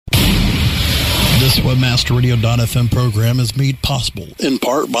This WebmasterRadio.fm program is made possible in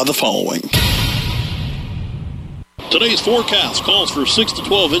part by the following. Today's forecast calls for 6 to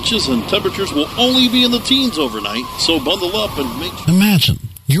 12 inches and temperatures will only be in the teens overnight, so bundle up and make... Imagine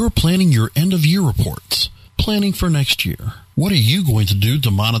you're planning your end-of-year reports, planning for next year. What are you going to do to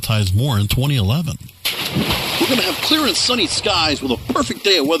monetize more in 2011? We're going to have clear and sunny skies with a perfect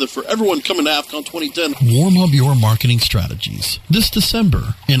day of weather for everyone coming to AFCON 2010. Warm up your marketing strategies this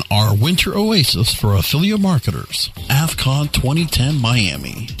December in our winter oasis for affiliate marketers. AFCON 2010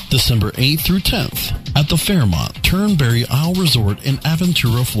 Miami, December 8th through 10th at the Fairmont Turnberry Isle Resort in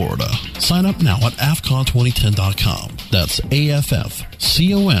Aventura, Florida. Sign up now at AFCON2010.com. That's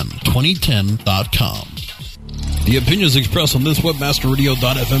AFFCON2010.com. The opinions expressed on this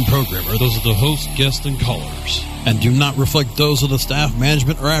WebmasterRadio.fm program are those of the host, guests, and callers, and do not reflect those of the staff,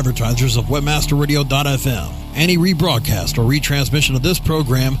 management, or advertisers of WebmasterRadio.fm. Any rebroadcast or retransmission of this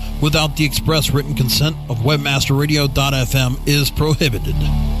program without the express written consent of WebmasterRadio.fm is prohibited.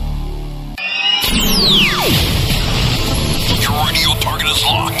 Your radio target is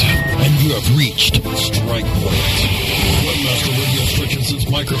locked, and you have reached strike point. Webmaster Radio stretches its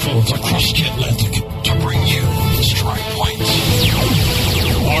microphones across the Atlantic to bring you the strike point.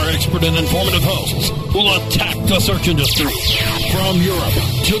 Our expert and informative hosts will attack the search industry from Europe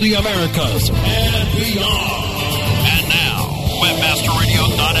to the Americas and beyond. And now,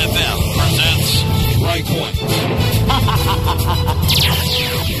 WebmasterRadio.fm presents Strike Point.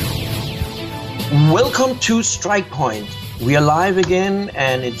 Welcome to Strike Point. We are live again,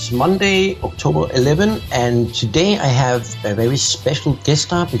 and it's Monday, October 11, and today I have a very special guest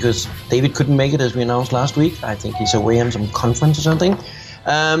star because David couldn't make it as we announced last week. I think he's away on some conference or something.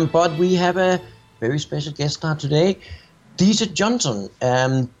 But we have a very special guest star today, Disa Johnson.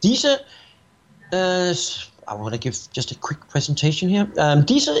 Disa, I want to give just a quick presentation here.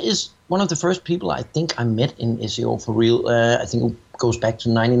 Disa is one of the first people I think I met in SEO for real. I think it goes back to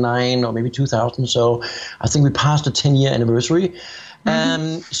 99 or maybe 2000. So I think we passed a 10-year anniversary.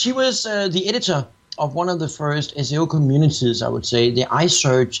 She was the editor of one of the first SEO communities, I would say, the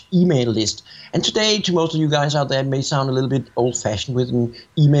iSearch email list. And today, to most of you guys out there, it may sound a little bit old-fashioned with an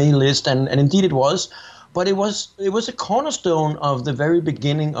email list, and indeed it was. But it was a cornerstone of the very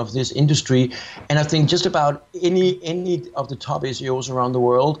beginning of this industry, and I think just about any of the top SEOs around the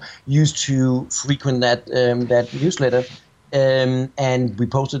world used to frequent that newsletter. And we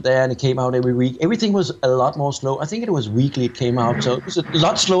posted there, and it came out every week. Everything was a lot more slow. I think it was weekly it came out, so it was a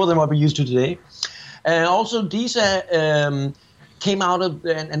lot slower than what we're used to today. Also, Disa came out of,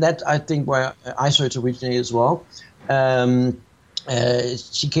 and that I think where iSearch originated as well.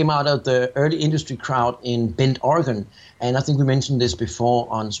 She came out of the early industry crowd in Bend, Oregon. And I think we mentioned this before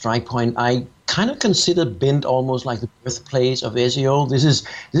on Strike Point. I kind of consider Bend almost like the birthplace of SEO. This is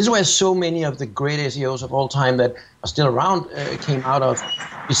where so many of the great SEOs of all time that are still around came out of,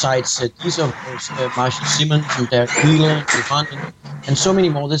 besides these, of course, Marshall Simmons and Derek Wheeler and so many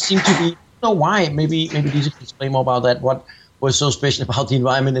more. There seem to be, I don't know why, maybe these can explain more about that, what was so special about the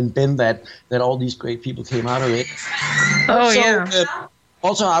environment in Bend that all these great people came out of it.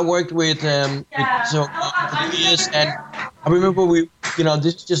 Also, I worked with years, and I remember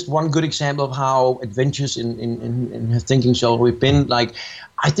this is just one good example of how adventurous in her thinking shall we've been. Like,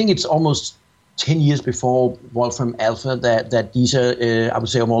 I think it's almost 10 years before Wolfram Alpha that Disa, I would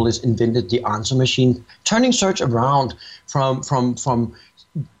say, more or less invented the answer machine, turning search around from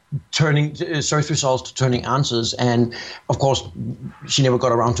turning search results to turning answers. And of course, she never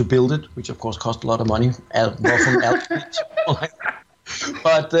got around to build it, which of course cost a lot of money. Wolfram Alpha.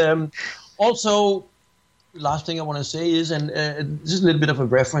 But also, last thing I want to say is, and this is a little bit of a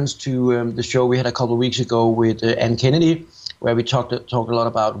reference to the show we had a couple of weeks ago with Ann Kennedy, where we talked a lot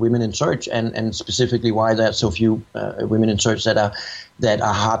about women in search, and specifically why there are so few women in search that are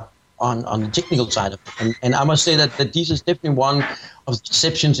hard on the technical side of it. And I must say that this is definitely one of the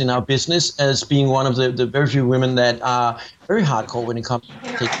exceptions in our business as being one of the very few women that are very hardcore when it comes to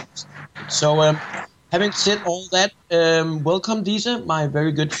technical. So having said all that, welcome, Disa, my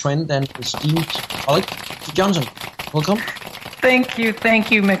very good friend and esteemed colleague, Johnson. Welcome. Thank you,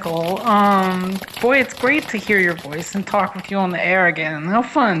 Mikkel. Boy, it's great to hear your voice and talk with you on the air again. How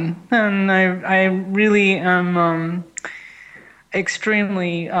fun. And I really am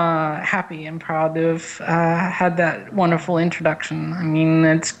extremely happy and proud to have had that wonderful introduction. I mean,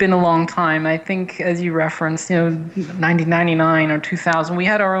 it's been a long time. I think, as you referenced, 1999 or 2000, we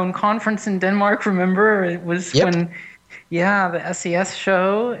had our own conference in Denmark, remember? It was when, the SES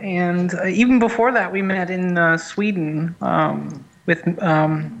show. And even before that, we met in Sweden with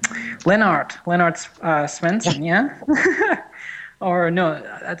Lennart Svensson, Or no,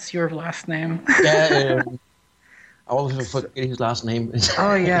 that's your last name. Yeah, I always forget his last name.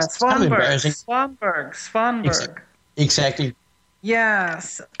 Oh yeah, It's kind of embarrassing. Svanberg. Exactly.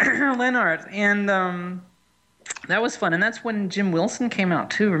 Yes, Leonard, and that was fun. And that's when Jim Wilson came out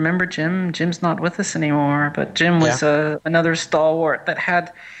too. Remember Jim? Jim's not with us anymore, but Jim was another stalwart that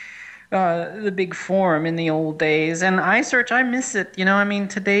had the big forum in the old days. And iSearch, I miss it. You know, I mean,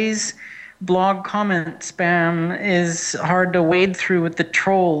 today's blog comment spam is hard to wade through with the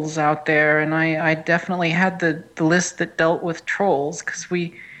trolls out there. And I definitely had the list that dealt with trolls, because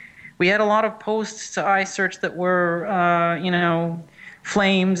we had a lot of posts to iSearch that were,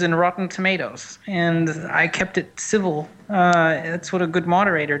 flames and rotten tomatoes. And I kept it civil. That's what a good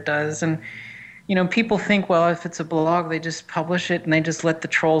moderator does. And, people think, well, if it's a blog, they just publish it and they just let the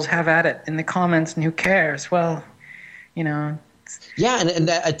trolls have at it in the comments, and who cares? Well, Yeah, and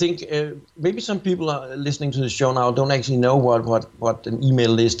I think maybe some people are listening to the show now don't actually know what an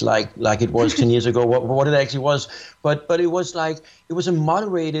email list like it was 10 years ago, what it actually was. But it was a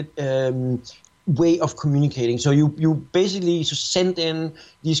moderated way of communicating. So you basically sent in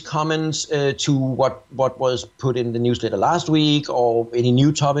these comments to what was put in the newsletter last week, or any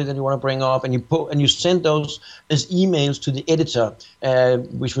new topic that you want to bring up, and you sent those as emails to the editor,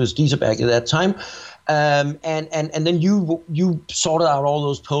 which was Dieselberg at that time. And then you sorted out all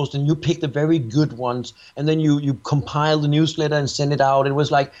those posts, and you picked the very good ones, and then you compiled the newsletter and sent it out. It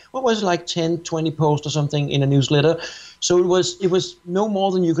was like 10, 20 posts or something in a newsletter. So it was no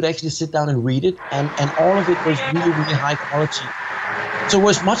more than you could actually sit down and read it, and all of it was really, really high quality. So it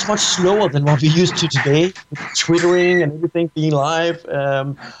was much, much slower than what we're used to today, with Twittering and everything being live.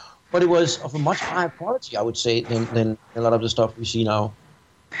 But it was of a much higher quality, I would say, than a lot of the stuff we see now.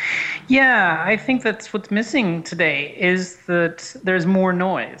 Yeah, I think that's what's missing today, is that there's more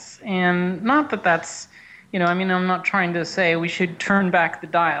noise. And not that that's, I'm not trying to say we should turn back the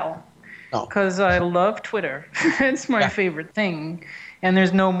dial, because I love Twitter. It's my favorite thing. And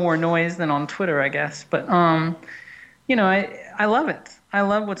there's no more noise than on Twitter, I guess. But, I love it. I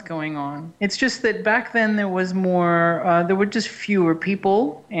love what's going on. It's just that back then there was more, there were just fewer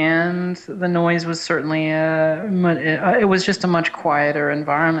people, and the noise was certainly, it was just a much quieter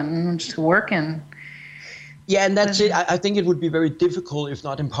environment to work in. Yeah, and that's it. I think it would be very difficult, if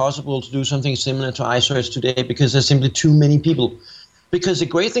not impossible, to do something similar to iSearch today, because there's simply too many people. Because the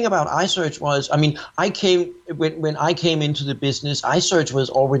great thing about iSearch was, when I came into the business, iSearch was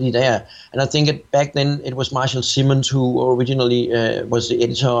already there. And I think back then it was Marshall Simmons who originally was the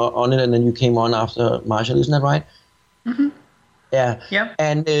editor on it, and then you came on after Marshall, isn't that right? Mm-hmm. Yeah. Yeah.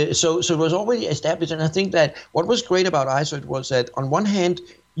 And so it was already established. And I think that what was great about iSearch was that on one hand,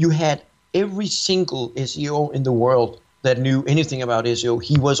 you had every single SEO in the world that knew anything about SEO.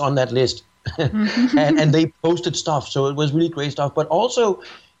 He was on that list. and they posted stuff, so it was really great stuff. But also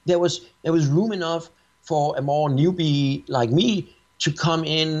there was room enough for a more newbie like me to come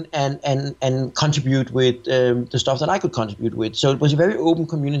in and contribute with the stuff that I could contribute with. So it was a very open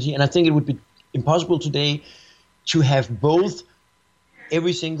community, and I think it would be impossible today to have both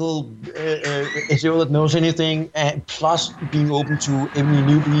every single SEO that knows anything, and plus being open to every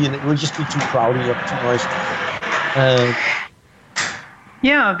newbie, and it would just be too crowded or too noisy.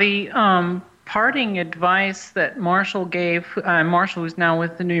 Yeah, the parting advice that Marshall gave, Marshall who's now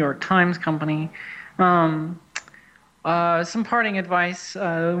with the New York Times Company, some parting advice,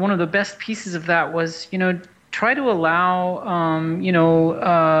 one of the best pieces of that was, try to allow,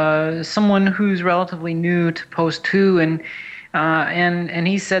 someone who's relatively new to post too, and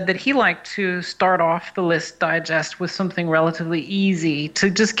he said that he liked to start off the list digest with something relatively easy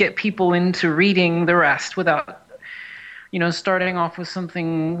to just get people into reading the rest without starting off with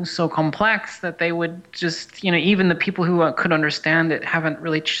something so complex that they would just, even the people who could understand it haven't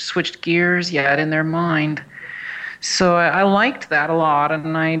really switched gears yet in their mind. So I liked that a lot,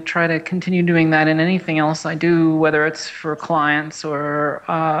 and I try to continue doing that in anything else I do, whether it's for clients or,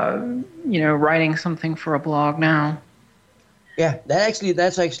 writing something for a blog now. Yeah,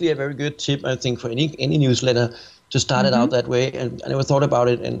 that's actually a very good tip, I think, for any newsletter, to start it out that way. And I never thought about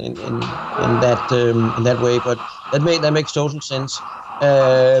it in that way, but that makes total sense.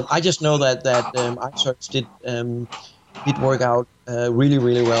 I just know that iSearch did work out really,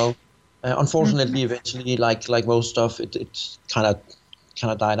 really well. Unfortunately, eventually, like most stuff, it kind of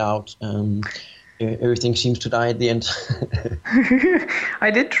died out. Everything seems to die at the end. I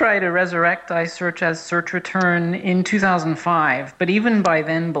did try to resurrect iSearch as search return in 2005, but even by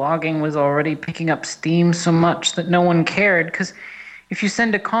then, blogging was already picking up steam so much that no one cared, because if you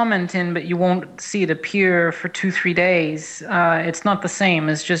send a comment in but you won't see it appear for 2-3 days, it's not the same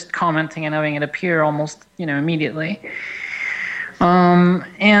as just commenting and having it appear almost immediately.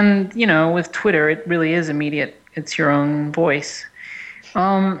 And, with Twitter, it really is immediate. It's your own voice.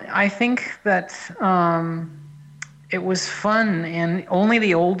 I think that it was fun, and only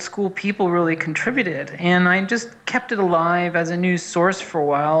the old school people really contributed. And I just kept it alive as a news source for a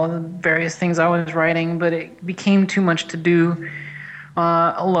while, the various things I was writing, but it became too much to do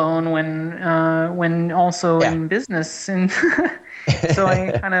alone when also in business. And so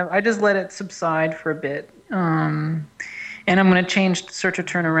I just let it subside for a bit. And I'm going to change Search or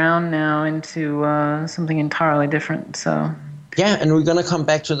Turn Around now into something entirely different. So. Yeah, and we're gonna come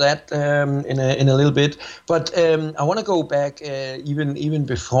back to that in a little bit. But I want to go back even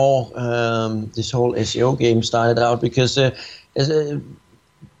before this whole SEO game started out, because there's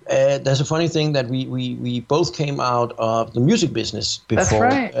a funny thing that we both came out of the music business before.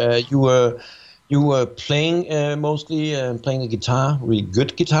 That's right. You were playing mostly playing the guitar, really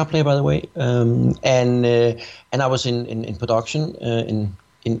good guitar player, by the way. And I was in production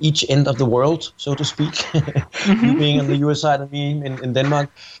in each end of the world, so to speak, you being on the US side and me in Denmark.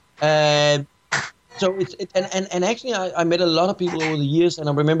 So and actually I met a lot of people over the years, and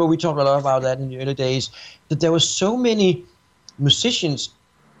I remember we talked a lot about that in the early days, that there were so many musicians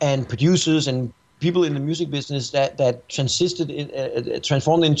and producers and people in the music business that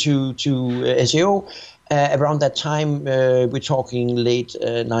transformed into SEO around that time. We're talking late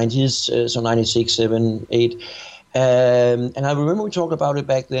 90s, so 96, 7, 8. And I remember we talked about it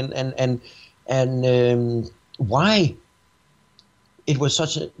back then, and why it was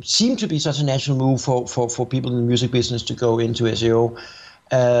seemed to be such a natural move for people in the music business to go into SEO.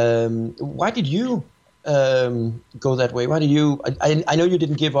 Why did you go that way? Why did you? I know you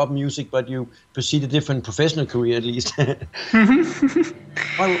didn't give up music, but you pursued a different professional career at least. Why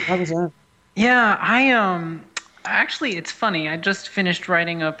was that? Yeah, actually, it's funny. I just finished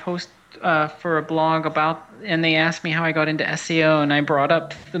writing a post for a blog and they asked me how I got into SEO, and I brought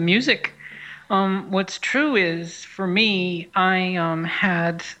up the music. What's true is, for me, I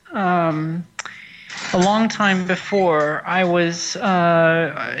had a long time before I was,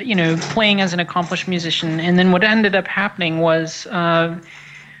 playing as an accomplished musician, and then what ended up happening was,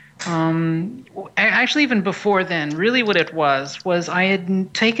 actually even before then, really what it was I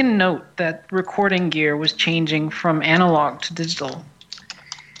had taken note that recording gear was changing from analog to digital.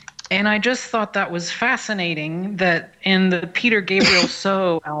 And I just thought that was fascinating, that in the Peter Gabriel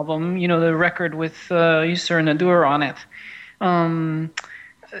So album, the record with Yusur Nadur on it,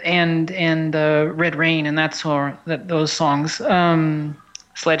 and Red Rain and those songs,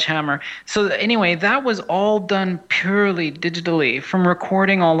 Sledgehammer. So anyway, that was all done purely digitally, from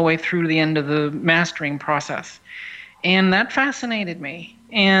recording all the way through to the end of the mastering process. And that fascinated me.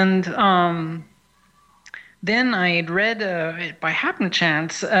 And then I had read, by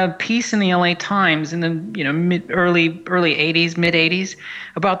happenchance, a piece in the LA Times in the early 80s, mid 80s,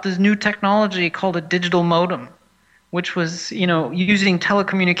 about this new technology called a digital modem, which was using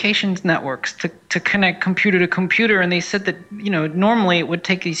telecommunications networks to connect computer to computer. And they said that normally it would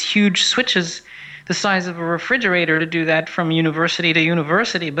take these huge switches the size of a refrigerator to do that from university to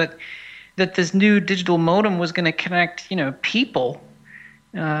university, but that this new digital modem was going to connect people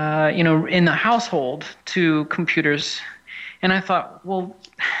in the household to computers. And I thought, well,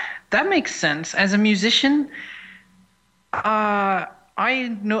 that makes sense. As a musician, I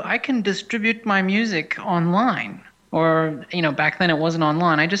know I can distribute my music online. Or, back then it wasn't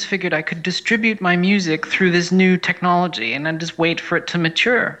online. I just figured I could distribute my music through this new technology and then just wait for it to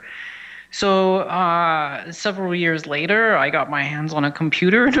mature. So several years later, I got my hands on a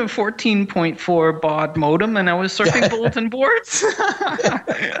computer and a 14.4 baud modem, and I was surfing bulletin boards.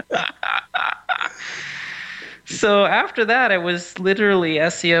 So after that, it was literally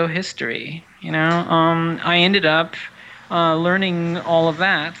SEO history. I ended up learning all of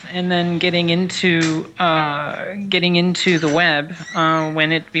that, and then getting into the web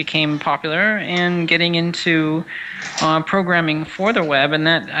when it became popular, and getting into programming for the web, and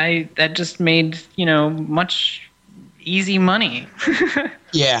that just made much easy money.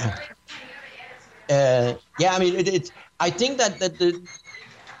 Yeah. I mean, I think that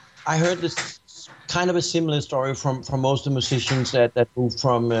I heard this kind of a similar story from most of the musicians that moved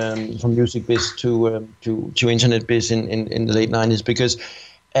from music biz to internet biz in the late 90s, because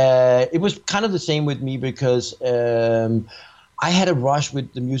it was kind of the same with me, because I had a rush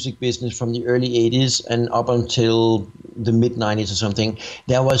with the music business from the early 80s and up until the mid 90s or something.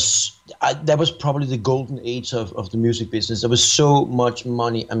 That was probably the golden age of the music business. There was so much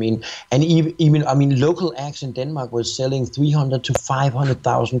money. I mean, and even local acts in Denmark was selling 300 to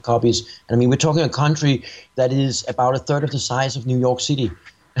 500,000 copies. And I mean, we're talking a country that is about a third of the size of New York City.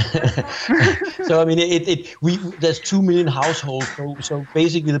 So I mean, there's 2 million households. So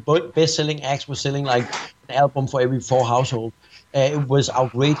basically, the best-selling acts were selling like an album for every 4 households. It was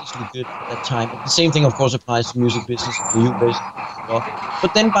outrageously good at that time. The same thing, of course, applies to music business in the US.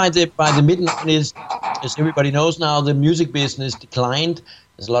 But then by the mid-90s, as everybody knows now, the music business declined.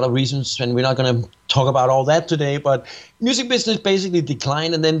 There's a lot of reasons, and we're not going to talk about all that today. But music business basically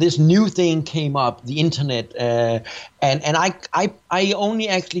declined, and then this new thing came up, the internet. And I only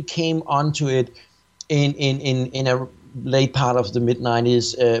actually came onto it in a late part of the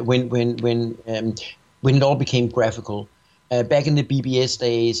mid-90s when it all became graphical. Back in the BBS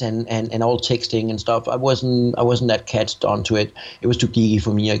days and all texting and stuff, I wasn't that catched onto it. It was too geeky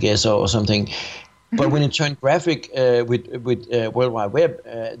for me, I guess, or something. But when it turned graphic with World Wide Web,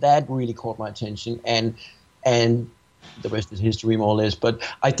 that really caught my attention, and the rest is history, more or less. But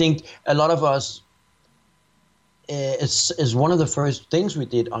I think a lot of us, as one of the first things we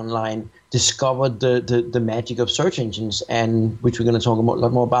did online, discovered the magic of search engines, and which we're going to talk a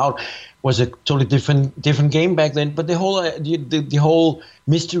lot more about. Was a totally different game back then. But the whole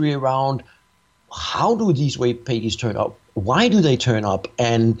mystery around how do these web pages turn up? Why do they turn up?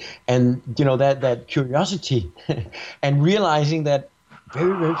 And you know that curiosity, and realizing that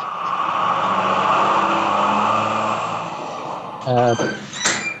very very.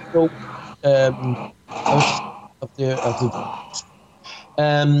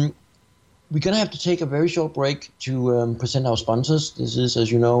 We're going to have to take a very short break to present our sponsors. This is,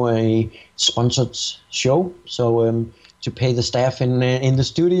 as you know, a sponsored show. So to pay the staff in the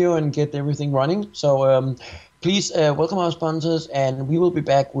studio and get everything running. So please welcome our sponsors, and we will be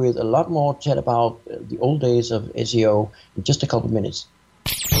back with a lot more chat about the old days of SEO in just a couple of minutes.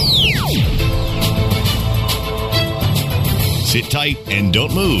 Sit tight and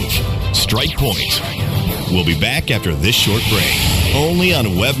don't move. Strike Point. We'll be back after this short break, only on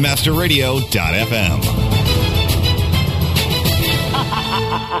webmasterradio.fm.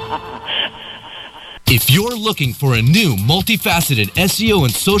 If you're looking for a new multifaceted SEO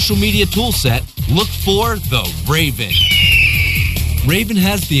and social media toolset, look for the Raven. Raven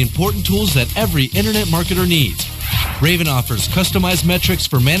has the important tools that every internet marketer needs. Raven offers customized metrics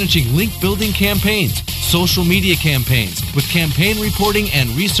for managing link building campaigns, social media campaigns, with campaign reporting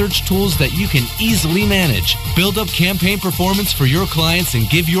and research tools that you can easily manage. Build up campaign performance for your clients and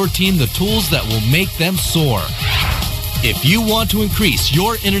give your team the tools that will make them soar. If you want to increase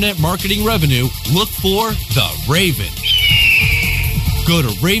your internet marketing revenue, look for the Raven. Go to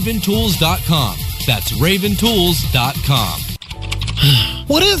raventools.com. That's raventools.com.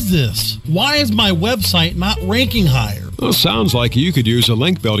 What is this? Why is my website not ranking higher? Well, sounds like you could use a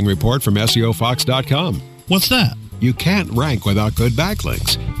link building report from SEOFox.com. What's that? You can't rank without good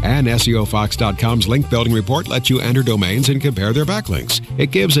backlinks. And SEOFox.com's link building report lets you enter domains and compare their backlinks.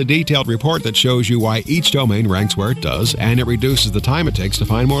 It gives a detailed report that shows you why each domain ranks where it does, and it reduces the time it takes to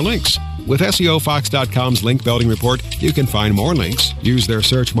find more links. With SEOFox.com's link building report, you can find more links, use their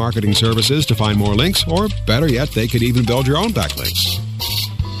search marketing services to find more links, or better yet, they could even build your own backlinks.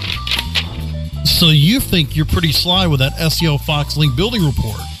 So you think you're pretty sly with that SEO Fox link building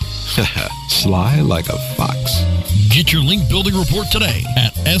report? Sly like a fox. Get your link building report today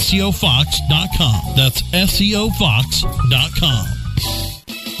at SEOFox.com. That's SEOFox.com.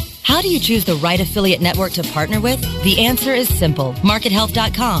 How do you choose the right affiliate network to partner with? The answer is simple.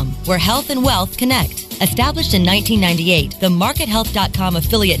 MarketHealth.com, where health and wealth connect. Established in 1998, the MarketHealth.com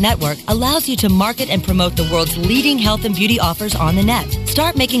affiliate network allows you to market and promote the world's leading health and beauty offers on the net.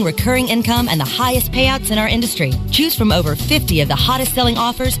 Start making recurring income and the highest payouts in our industry. Choose from over 50 of the hottest selling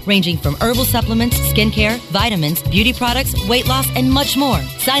offers, ranging from herbal supplements, skincare, vitamins, beauty products, weight loss, and much more.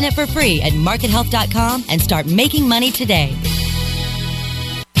 Sign up for free at MarketHealth.com and start making money today.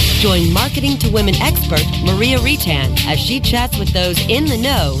 Join Marketing to Women expert Maria Retan as she chats with those in the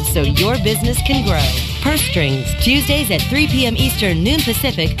know so your business can grow. Purse Strings, Tuesdays at 3 p.m. Eastern, noon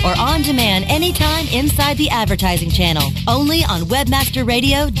Pacific, or on demand anytime inside the advertising channel. Only on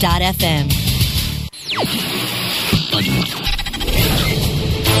webmasterradio.fm.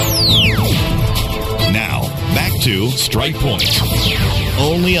 Now, back to Strike Point,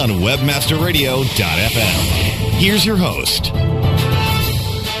 only on webmasterradio.fm. Here's your host.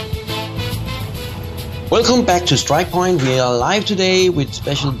 Welcome back to Strike Point. We are live today with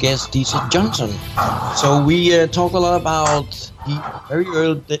special guest DC Johnson. So we talk a lot about the very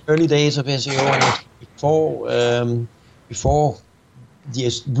early days of SEO, and before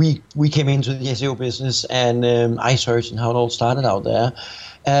we came into the SEO business, and iSearch and how it all started out there.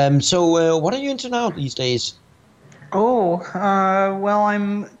 So what are you into now these days? Well,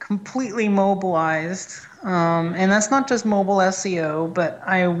 I'm completely mobilized And that's not just mobile SEO, but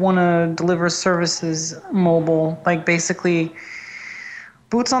I want to deliver services mobile, like basically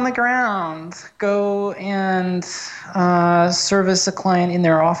boots on the ground, go and service a client in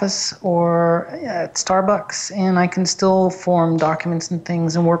their office or at Starbucks, and I can still form documents and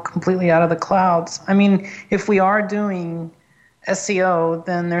things and work completely out of the clouds. I mean, if we are doing SEO,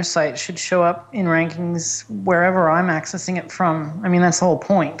 then their site should show up in rankings wherever I'm accessing it from. I mean, that's the whole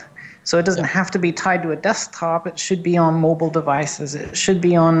point. So it doesn't have to be tied to a desktop. It should be on mobile devices. It should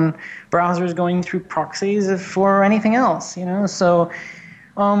be on browsers going through proxies or anything else, you know. So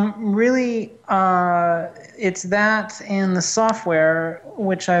really, it's that and the software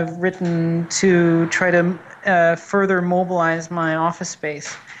which I've written to try to further mobilize my office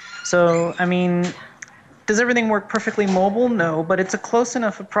space. So, I mean, does everything work perfectly mobile? No, but it's a close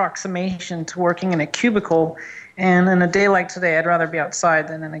enough approximation to working in a cubicle. And in a day like today, I'd rather be outside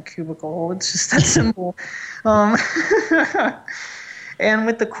than in a cubicle. It's just that simple. And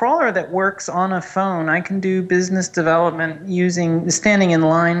with the crawler that works on a phone, I can do business development standing in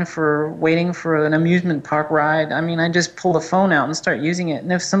line waiting for an amusement park ride. I mean, I just pull the phone out and start using it.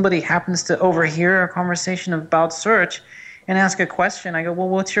 And if somebody happens to overhear a conversation about search and ask a question, I go, well,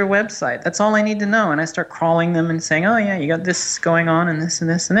 what's your website? That's all I need to know. And I start crawling them and saying, oh, yeah, you got this going on and this and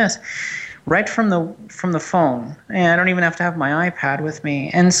this and this. Right from the phone. And I don't even have to have my iPad with me.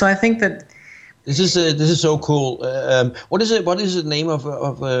 And so I think that This is so cool. What is it? What is the name of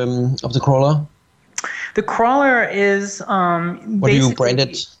the crawler? The crawler is what do you brand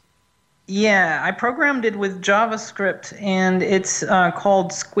it? Yeah, I programmed it with JavaScript, and it's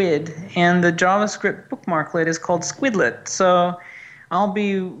called Squid, and the JavaScript bookmarklet is called Squidlet. So I'll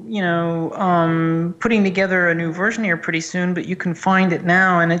be, putting together a new version here pretty soon, but you can find it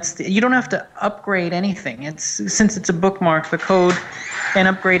now, and you don't have to upgrade anything. Since it's a bookmark, the code and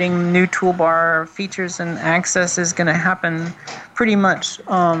upgrading new toolbar features and access is going to happen pretty much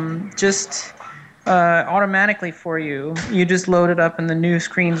just automatically for you. You just load it up, and the new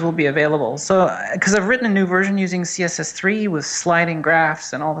screens will be available. So, because I've written a new version using CSS3 with sliding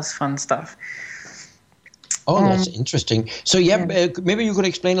graphs and all this fun stuff. Oh, that's interesting. So maybe you could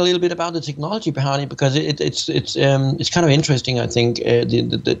explain a little bit about the technology behind it, because it's kind of interesting. I think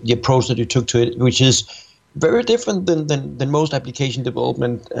the approach that you took to it, which is very different than most application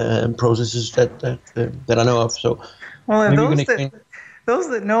development processes that I know of. So, well, those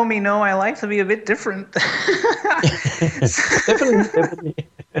that know me know I like to be a bit different.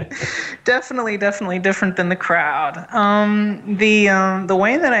 Definitely different than the crowd. The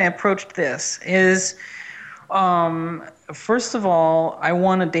way that I approached this is. First of all, I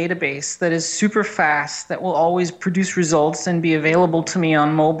want a database that is super fast, that will always produce results and be available to me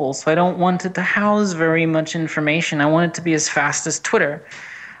on mobile. So I don't want it to house very much information. I want it to be as fast as Twitter.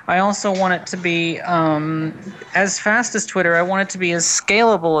 I also want it to be as fast as Twitter. I want it to be as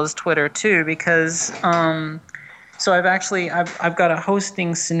scalable as Twitter too, because so I've got a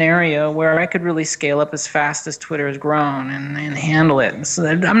hosting scenario where I could really scale up as fast as Twitter has grown and handle it. So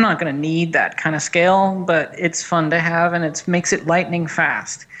I'm not going to need that kind of scale, but it's fun to have, and it makes it lightning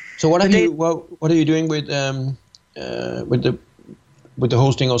fast. So what are you doing with the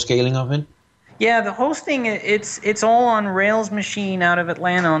hosting or scaling of it? Yeah, the hosting, it's all on Rails machine out of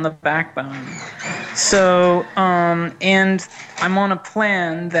Atlanta on the backbone. So, and I'm on a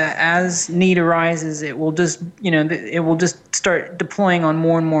plan that as need arises, it will just, start deploying on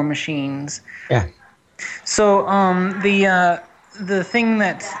more and more machines. Yeah. So, the thing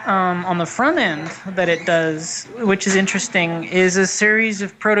that on the front end that it does, which is interesting, is a series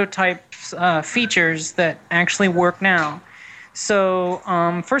of prototype features that actually work now. So,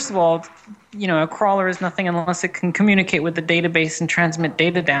 first of all, a crawler is nothing unless it can communicate with the database and transmit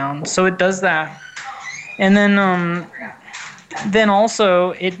data down. So it does that. And then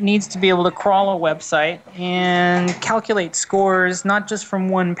also it needs to be able to crawl a website and calculate scores, not just from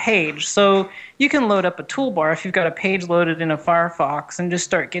one page. So you can load up a toolbar if you've got a page loaded in a Firefox and just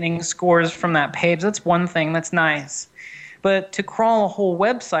start getting scores from that page. That's one thing. That's nice. But to crawl a whole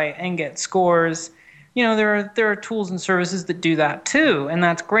website and get scores, there are tools and services that do that too, and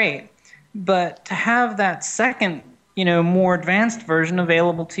that's great. But to have that second, more advanced version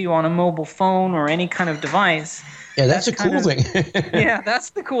available to you on a mobile phone or any kind of device. Yeah, that's a cool thing. Yeah,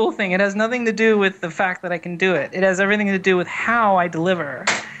 that's the cool thing. It has nothing to do with the fact that I can do it. It has everything to do with how I deliver.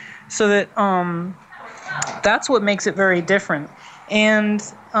 So that that's what makes it very different. And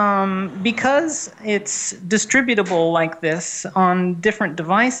because it's distributable like this on different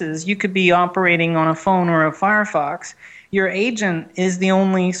devices, you could be operating on a phone or a Firefox, your agent is the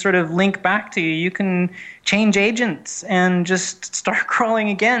only sort of link back to you. You can change agents and just start crawling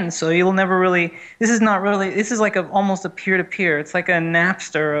again. So you'll never really. This is like almost a peer-to-peer. It's like a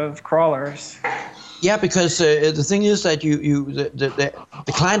Napster of crawlers. Yeah, because the thing is that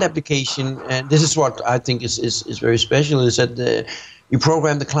the client application, and this is what I think is very special, is that you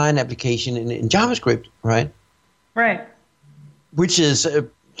program the client application in JavaScript, right? Right. Which is,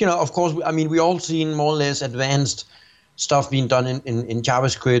 of course, I mean, we all seen more or less advanced stuff being done in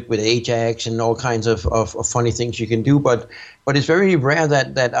JavaScript with Ajax and all kinds of funny things you can do, but it's very rare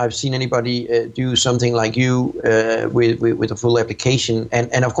that I've seen anybody do something like you with a full application,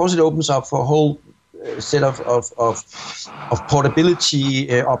 and of course it opens up for a whole set of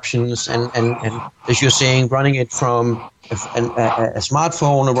portability options, and as you're saying, running it from a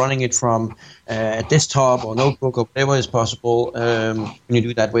smartphone or running it from a desktop or notebook or whatever is possible when you do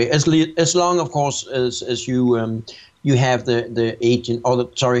it that way. As long, of course, as you have the agent or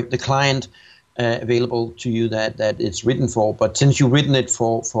the client available to you that it's written for. But since you've written it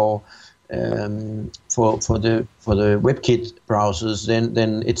for the WebKit browsers,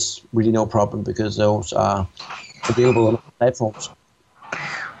 then it's really no problem because those are available on platforms.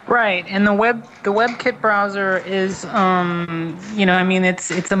 Right, and the WebKit browser is,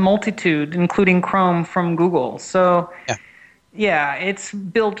 it's a multitude, including Chrome from Google. So, yeah, it's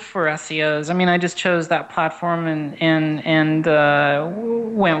built for SEOs. I mean, I just chose that platform and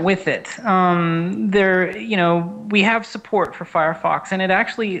went with it. We have support for Firefox, and it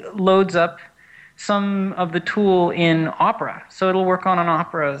actually loads up some of the tool in Opera, so it'll work on an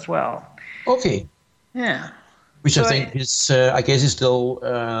Opera as well. Okay. Yeah. Which I think is, I guess, is still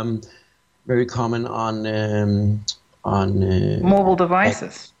very common on mobile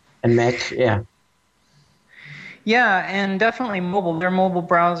devices and Mac. Yeah. Yeah, and definitely mobile. Their mobile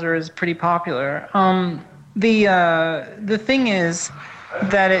browser is pretty popular. The thing is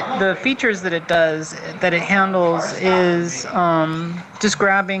that the features that it does, that it handles, is just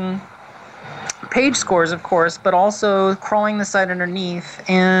grabbing page scores, of course, but also crawling the site underneath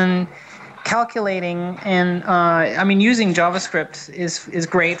and calculating, and using JavaScript is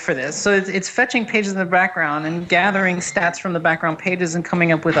great for this. So it's fetching pages in the background and gathering stats from the background pages and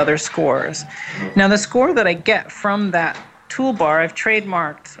coming up with other scores. Now the score that I get from that toolbar, I've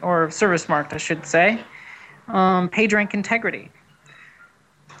trademarked, or service marked, I should say, PageRank integrity.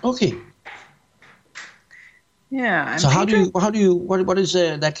 Okay. Yeah. So what is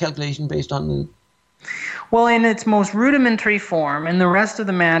that calculation based on? Well, in its most rudimentary form, and the rest of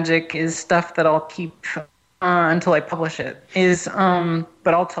the magic is stuff that I'll keep until I publish it.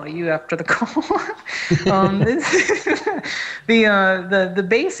 But I'll tell you after the call. The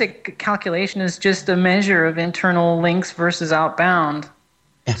basic calculation is just a measure of internal links versus outbound.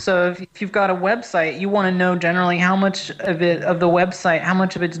 Yeah. So if you've got a website, you want to know generally how much of the website, how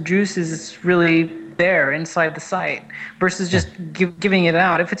much of its juice is really there inside the site versus just giving it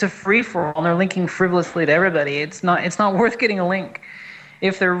out. If it's a free-for-all and they're linking frivolously to everybody, it's not worth getting a link.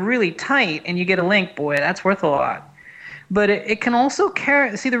 If they're really tight and you get a link, boy, that's worth a lot. But it can also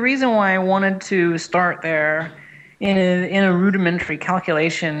carry. See, the reason why I wanted to start there in a rudimentary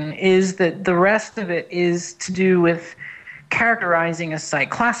calculation is that the rest of it is to do with characterizing a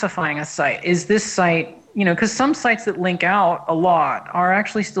site, classifying a site. Is this site, because some sites that link out a lot are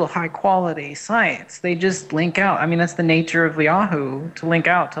actually still high quality sites. They just link out. I mean, that's the nature of Yahoo, to link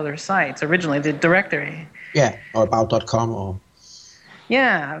out to other sites. Originally, the directory. Yeah, or about.com or.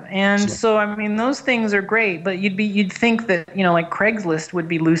 Yeah, and so I mean, those things are great, but you'd think that like Craigslist would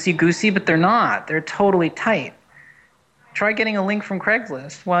be loosey goosey, but they're not. They're totally tight. Try getting a link from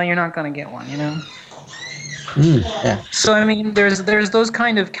Craigslist. Well, you're not going to get one, yeah. So I mean, there's those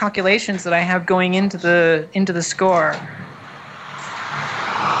kind of calculations that I have going into the score.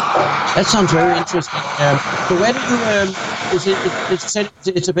 That sounds very interesting. So where do you?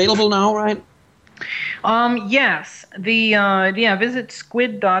 It's available now, right? Yes. Visit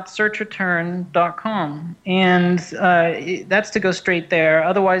squid.searchreturn.com, and that's to go straight there.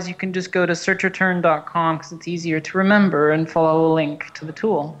 Otherwise, you can just go to searchreturn.com because it's easier to remember and follow a link to the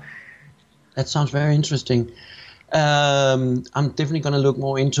tool. That sounds very interesting. I'm definitely going to look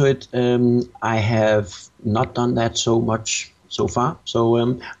more into it. I have not done that so much so far, so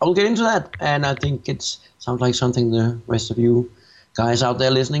I will get into that, and I think it sounds like something the rest of you guys out there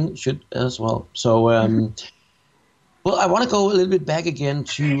listening should as well. So, well, I want to go a little bit back again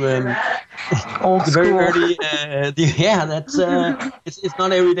to old the school. very early. That's it's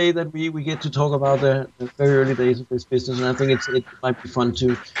not every day that we get to talk about the very early days of this business, and I think it might be fun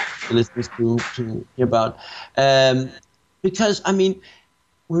to listeners to hear about. Because I mean,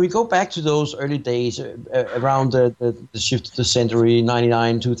 when we go back to those early days, around the shift of the century,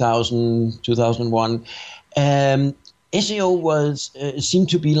 99, 2000, 2001, SEO was seemed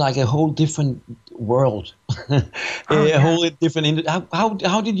to be like a whole different world, a whole different.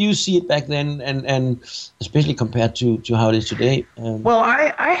 How did you see it back then, and especially compared to how it is today? Well,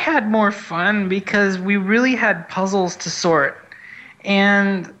 I had more fun because we really had puzzles to sort,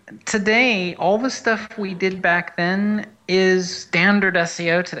 and today all the stuff we did back then is standard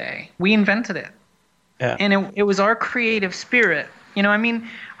SEO today. We invented it, and it was our creative spirit. You know, I mean,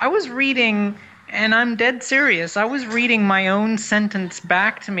 I was reading. And I'm dead serious. I was reading my own sentence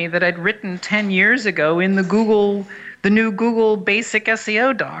back to me that I'd written 10 years ago in the new Google Basic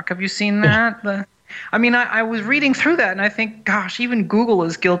SEO doc. Have you seen that? I was reading through that, and I think, gosh, even Google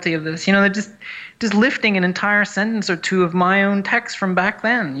is guilty of this. You know, they're just lifting an entire sentence or two of my own text from back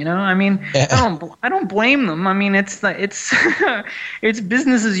then. You know, I mean, I don't blame them. I mean, it's it's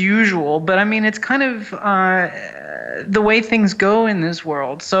business as usual. But I mean, it's kind of the way things go in this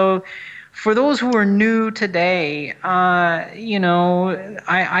world. So. For those who are new today, you know,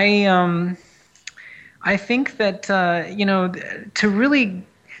 I think that you know, to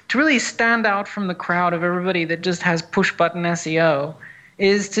really stand out from the crowd of everybody that just has push button SEO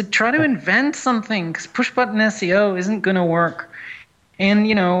is to try to invent something, because push button SEO isn't going to work. And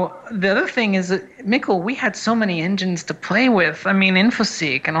you know, the other thing is that, Mikkel, we had so many engines to play with. I mean,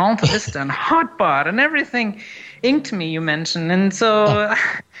 InfoSeek and AltaVista and Hotbot and everything. Inktomi you mentioned, and so.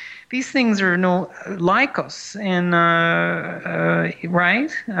 These things are no Lycos and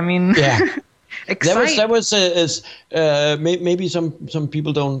right? I mean, That was maybe some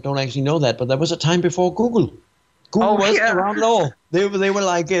people don't actually know that, but there was a time before Google. Google was around at all. They were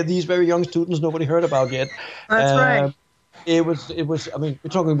like these very young students nobody heard about yet. That's right. It was. I mean, we're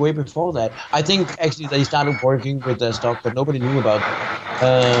talking way before that. I think actually they started working with their stock, but nobody knew about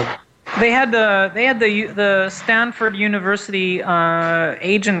it. They had the Stanford University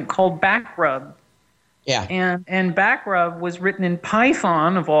agent called Backrub. Yeah. And Backrub was written in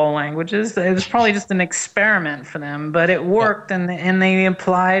Python of all languages. It was probably just an experiment for them, but it worked, and they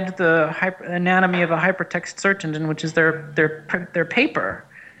applied the anatomy of a hypertext search engine, which is their paper.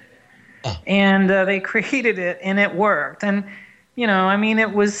 And they created it, and it worked. And you know, I mean,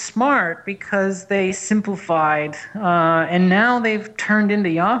 it was smart because they simplified, and now they've turned into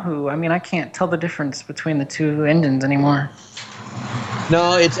Yahoo. I mean, I can't tell the difference between the two engines anymore.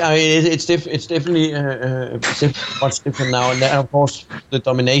 No, it's definitely much different now, and of course the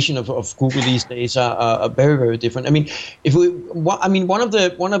domination of Google these days are very, very different. I mean, one of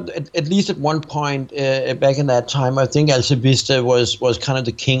the at least at one point back in that time, I think AltaVista was kind of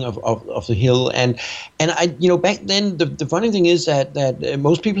the king of the hill, and I, you know, back then the funny thing is that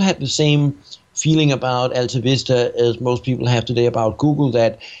most people had the same feeling about AltaVista as most people have today about Google,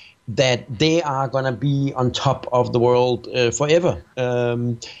 that they are going to be on top of the world forever.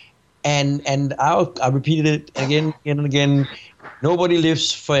 And I repeated it again and again. Nobody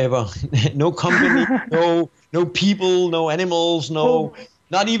lives forever. No company, no people, no animals,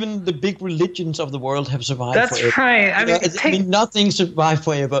 not even the big religions of the world have survived forever. That's right. I mean, nothing survived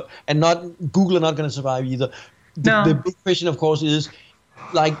forever, and not Google are not going to survive either. The big question, of course, is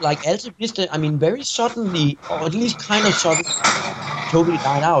like AltaVista. I mean, very suddenly, or at least kind of suddenly, totally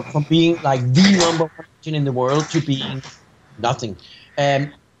died out from being like the number one engine in the world to being nothing.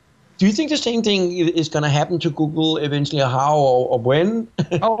 Do you think the same thing is going to happen to Google eventually, or how, or when?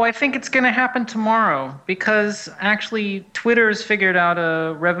 I think it's going to happen tomorrow, because actually Twitter has figured out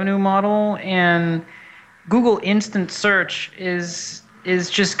a revenue model, and Google Instant Search is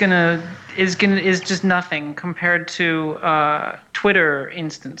just nothing compared to Twitter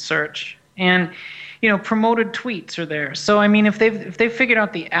Instant Search. And you know, promoted tweets are there. So I mean, if they've figured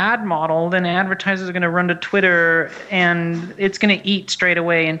out the ad model, then advertisers are going to run to Twitter, and it's going to eat straight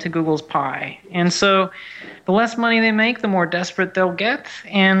away into Google's pie. And so, the less money they make, the more desperate they'll get.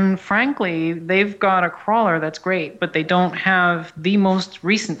 And frankly, they've got a crawler that's great, but they don't have the most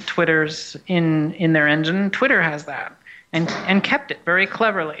recent Twitters in their engine. Twitter has that, and kept it very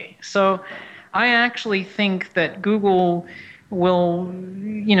cleverly. So, I actually think that Google will,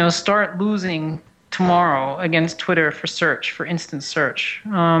 you know, start losing tomorrow against Twitter for instant search.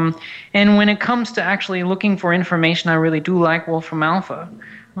 And when it comes to actually looking for information, I really do like Wolfram Alpha.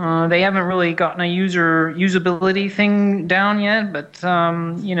 They haven't really gotten a usability thing down yet, but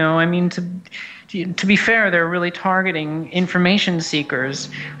you know, I mean, to be fair, they're really targeting information seekers.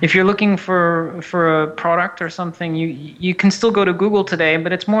 If you're looking for a product or something, you can still go to Google today,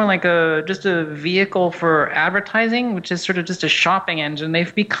 but it's more like just a vehicle for advertising, which is sort of just a shopping engine.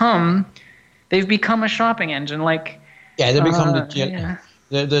 They've become a shopping engine, like they become the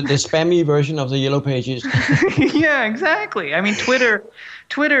The spammy version of the Yellow Pages. Yeah, exactly. I mean,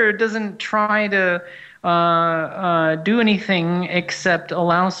 Twitter doesn't try to do anything except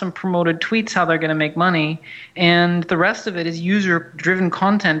allow some promoted tweets how they're going to make money, and the rest of it is user-driven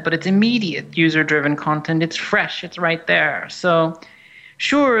content, but it's immediate user-driven content. It's fresh. It's right there. So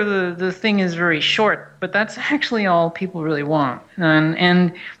sure, the thing is very short, but that's actually all people really want.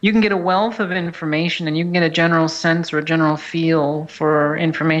 And you can get a wealth of information, and you can get a general sense or a general feel for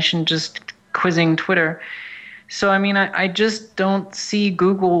information just quizzing Twitter. So, I mean, I just don't see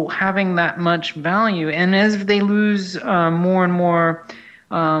Google having that much value. And as they lose more and more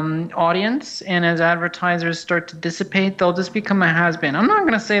audience, and as advertisers start to dissipate, they'll just become a has-been. I'm not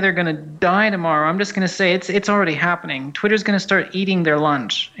going to say they're going to die tomorrow. I'm just going to say it's already happening. Twitter's going to start eating their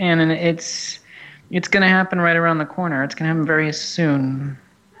lunch, and it's going to happen right around the corner. It's going to happen very soon.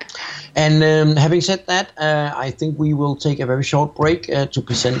 And having said that, I think we will take a very short break to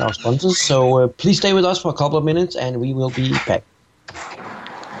present our sponsors. So please stay with us for a couple of minutes, and we will be back.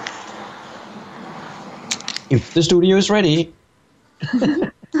 If the studio is ready.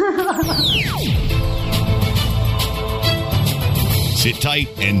 Sit tight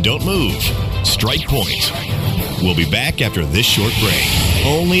and don't move. Strike Point. We'll be back after this short break.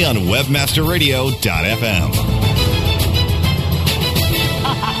 Only on webmasterradio.fm.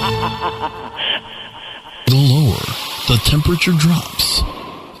 The lower the temperature drops,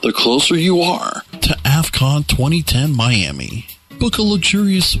 the closer you are to AFCON 2010 Miami. Book a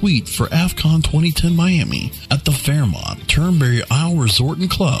luxurious suite for AFCON 2010 Miami at the Fairmont Turnberry Isle Resort and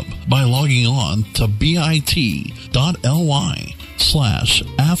Club by logging on to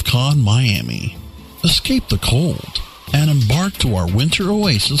bit.ly/AFCON Miami. Escape the cold and embark to our winter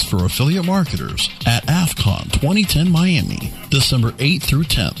oasis for affiliate marketers at AFCON 2010 Miami, December 8th through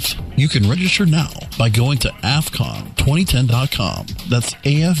 10th. You can register now by going to AFCON2010.com. That's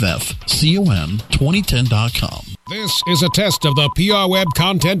AFFCON 2010.com. This is a test of the PR Web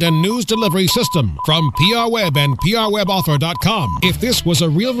content and news delivery system from PR Web and PRWebAuthor.com. If this was a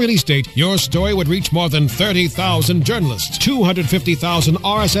real release date, your story would reach more than 30,000 journalists, 250,000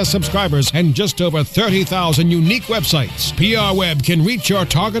 RSS subscribers, and just over 30,000 unique websites. PR Web can reach your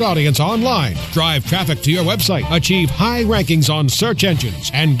target audience online, drive traffic to your website, achieve high rankings on search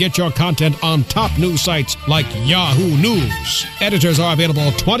engines, and get your content on top news sites like Yahoo News. Editors are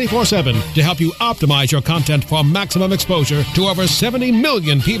available 24/7 to help you optimize your content for maximum exposure to over 70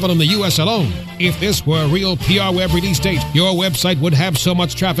 million people in the U.S. alone. If this were a real PR Web release date, your website would have so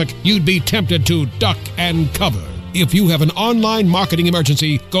much traffic, you'd be tempted to duck and cover. If you have an online marketing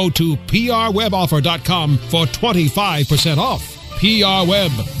emergency, go to PRWebOffer.com for 25% off. PR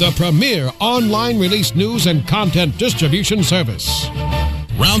Web, the premier online release news and content distribution service.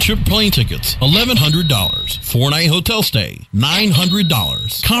 Round-trip plane tickets, $1,100. Four-night hotel stay,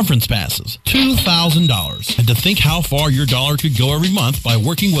 $900. Conference passes, $2,000. And to think how far your dollar could go every month by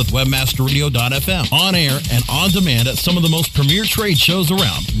working with WebmasterRadio.fm. On air and on demand at some of the most premier trade shows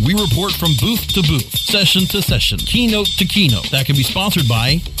around. We report from booth to booth, session to session, keynote to keynote. That can be sponsored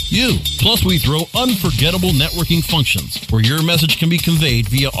by you. Plus, we throw unforgettable networking functions where your message can be conveyed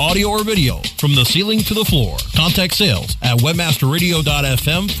via audio or video from the ceiling to the floor. Contact sales at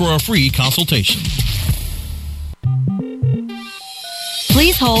WebmasterRadio.fm for a free consultation.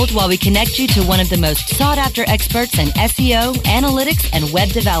 Please hold while we connect you to one of the most sought-after experts in SEO, analytics, and web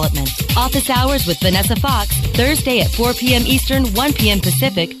development. Office Hours with Vanessa Fox, Thursday at 4 p.m. Eastern, 1 p.m.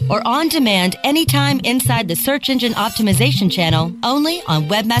 Pacific, or on demand anytime inside the Search Engine Optimization channel, only on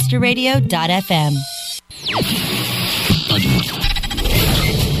WebmasterRadio.fm.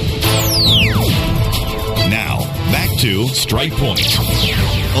 Now, back to Strike Point.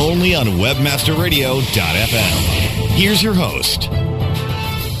 Only on WebmasterRadio.fm. Here's your host.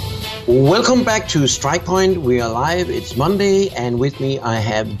 Welcome back to Strike Point. We are live. It's Monday, and with me I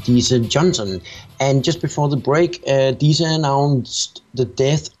have Disa Johnson. And just before the break, Disa announced the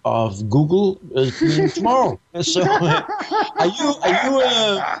death of Google tomorrow. So,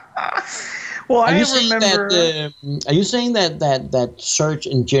 are you saying that search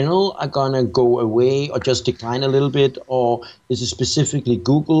in general are gonna go away or just decline a little bit, or is it specifically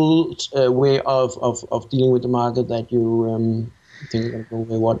Google's way of dealing with the market that you think are gonna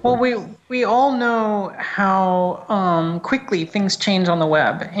go away? Well, we all know how quickly things change on the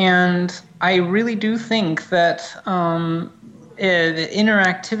web, and I really do think that the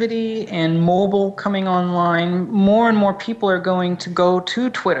interactivity and mobile coming online, more and more people are going to go to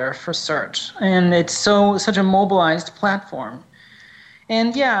Twitter for search, and it's such a mobilized platform.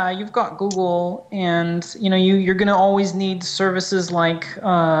 And yeah, you've got Google, and you're going to always need services like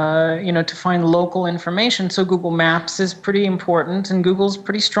to find local information. So Google Maps is pretty important, and Google's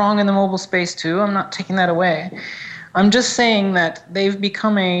pretty strong in the mobile space too. I'm not taking that away. I'm just saying that they've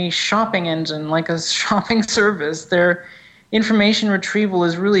become a shopping engine, like a shopping service. Their information retrieval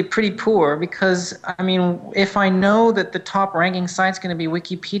is really pretty poor because, if I know that the top ranking site's going to be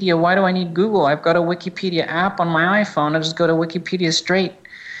Wikipedia, why do I need Google? I've got a Wikipedia app on my iPhone. I just go to Wikipedia straight.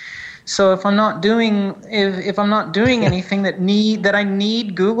 So if I'm not doing anything that I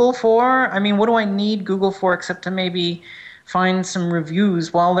need Google for, what do I need Google for except to maybe find some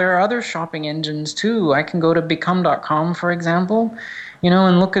reviews? Well, there are other shopping engines too. I can go to become.com, for example,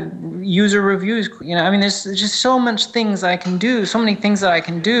 and look at user reviews. There's just so many things that I can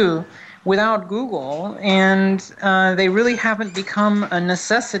do without Google, and they really haven't become a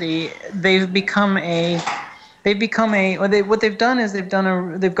necessity. They've gotten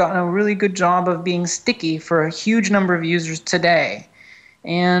a really good job of being sticky for a huge number of users today.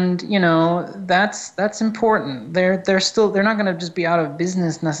 And that's important. They're not going to just be out of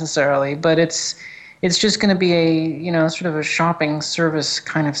business necessarily, but it's just going to be a sort of a shopping service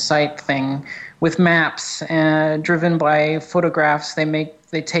kind of site thing with maps driven by photographs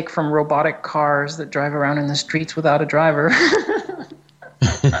they take from robotic cars that drive around in the streets without a driver.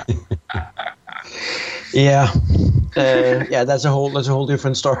 Yeah. That's a whole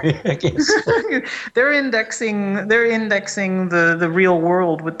different story, I guess. They're indexing the real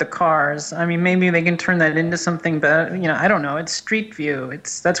world with the cars. Maybe they can turn that into something better. I don't know. It's Street View.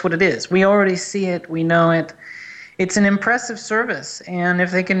 That's what it is. We already see it. We know it. It's an impressive service, and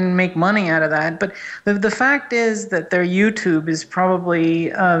if they can make money out of that. But the fact is that their YouTube is probably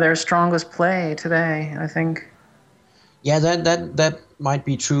their strongest play today, I think. Yeah, that might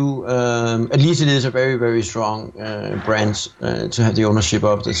be true. At least it is a very, very strong brand to have the ownership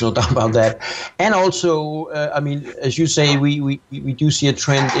of. There's no doubt about that. And also, as you say, we do see a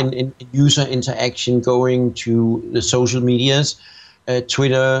trend in user interaction going to the social medias,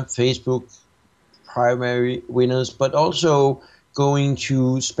 Twitter, Facebook, primary winners, but also going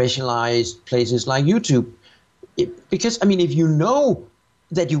to specialized places like YouTube. Because, if you know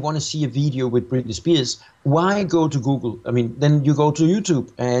that you want to see a video with Britney Spears, why go to Google? Then you go to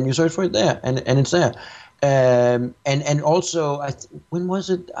YouTube and you search for it there, and it's there. And also, when was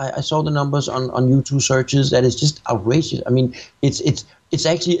it? I saw the numbers on YouTube searches. That is just outrageous. It's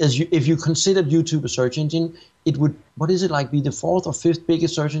actually, if you considered YouTube a search engine, it would, what is it like, be the fourth or fifth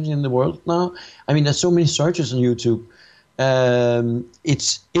biggest search engine in the world now? There's so many searches on YouTube.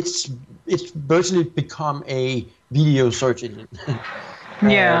 It's virtually become a video search engine.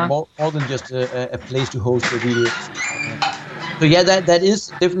 Yeah. More than just a place to host your videos. So yeah, that is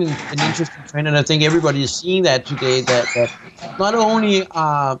definitely an interesting trend, and I think everybody is seeing that today. That not only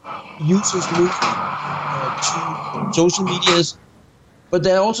are users moving to social medias, but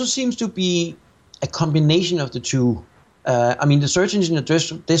there also seems to be a combination of the two. The search engine are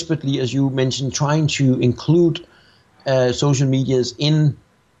desperately, as you mentioned, trying to include social medias in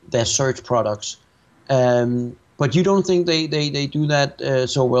their search products. But you don't think they do that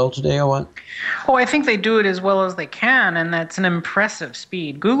so well today, or what? Oh, I think they do it as well as they can, and that's an impressive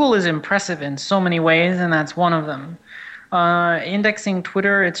speed. Google is impressive in so many ways, and that's one of them. Indexing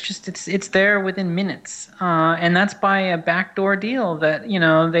Twitter, it's there within minutes, and that's by a backdoor deal that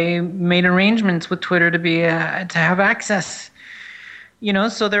they made arrangements with Twitter to have access.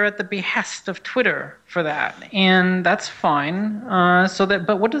 So they're at the behest of Twitter for that, and that's fine.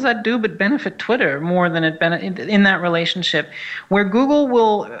 But what does that do but benefit Twitter more than it in that relationship? Where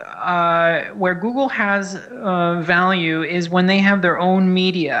Google has value is when they have their own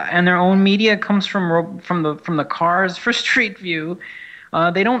media, and their own media comes from the cars for Street View.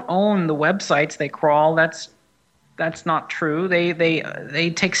 They don't own the websites they crawl. That's not true. They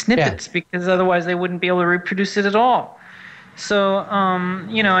take snippets because otherwise they wouldn't be able to reproduce it at all. So,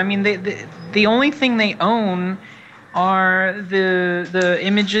 the only thing they own are the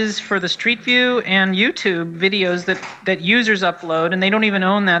images for the Street View and YouTube videos that users upload, and they don't even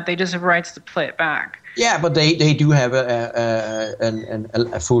own that. They just have rights to play it back. Yeah, but they do have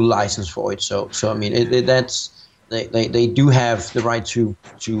a full license for it. So they do have the right to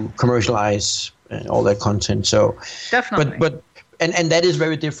commercialize all that content. So definitely. But that is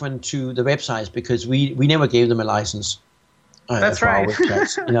very different to the websites, because we never gave them a license. That's right.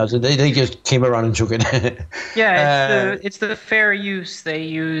 So they just came around and took it. Yeah, it's the fair use they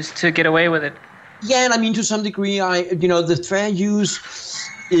use to get away with it. Yeah, and to some degree, the fair use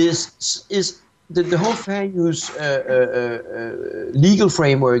is the whole fair use legal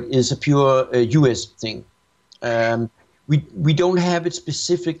framework is a pure U.S. thing. we don't have it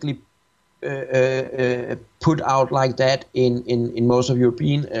specifically put out like that in most of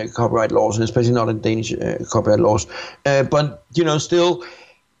European copyright laws, and especially not in Danish copyright laws. But still,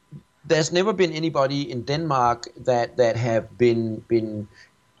 there's never been anybody in Denmark that have been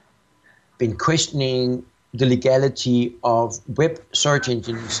questioning the legality of web search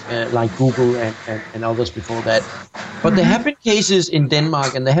engines like Google and others before that. But there have been cases in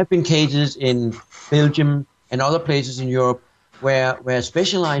Denmark, and there have been cases in Belgium and other places in Europe where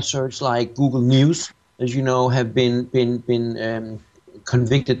specialized search like Google News, as you know, have been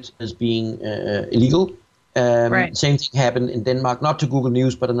convicted as being illegal. Right. Same thing happened in Denmark, not to Google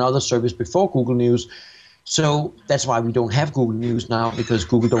News, but another service before Google News. So that's why we don't have Google News now, because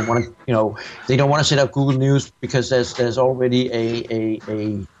Google don't want to, they don't want to set up Google News because there's already a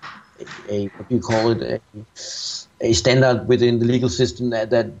what do you call it, a standard within the legal system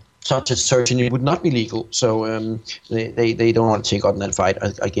that such a search engine would not be legal. So they don't want to take on that fight,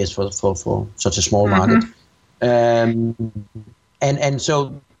 I guess, for such a small market. And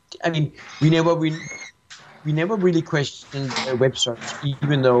so, I mean, we never really questioned web search,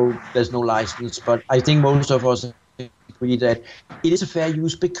 even though there's no license. But I think most of us agree that it is a fair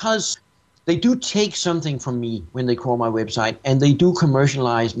use because they do take something from me when they crawl my website, and they do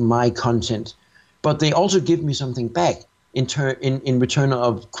commercialize my content. But they also give me something back in return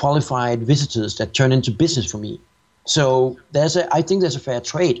of qualified visitors that turn into business for me. So I think there's a fair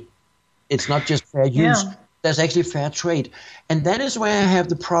trade. It's not just fair use. Yeah. There's actually fair trade. And that is where I have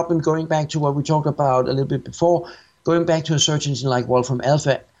the problem, going back to what we talked about a little bit before, going back to a search engine like Wolfram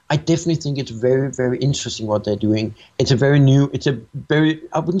Alpha. I definitely think it's very, very interesting what they're doing. I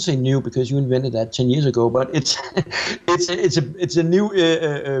wouldn't say new because you invented that 10 years ago, but it's a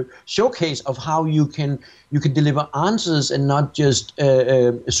new showcase of how you can deliver answers and not just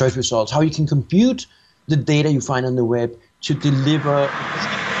search results, how you can compute the data you find on the web to deliver.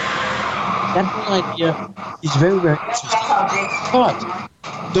 That whole idea is very, very interesting. But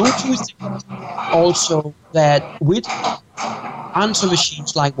don't you think also that with answer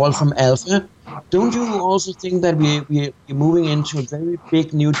machines like Wolfram Alpha, don't you also think that we're moving into a very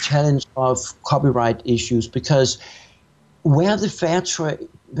big new challenge of copyright issues? Because where the fair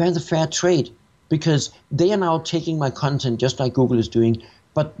trade? Because they are now taking my content just like Google is doing,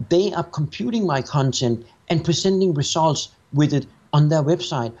 but they are computing my content and presenting results with it on their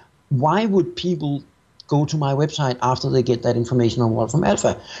website. Why would people go to my website after they get that information on Wolfram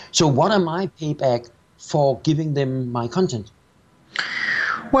Alpha? So what am I payback for giving them my content?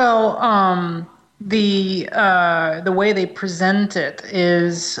 Well, the way they present it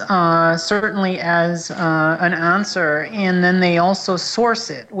is certainly as an answer, and then they also source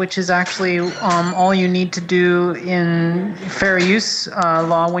it, which is actually all you need to do in fair use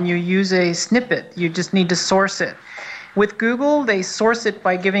law when you use a snippet. You just need to source it. With Google, they source it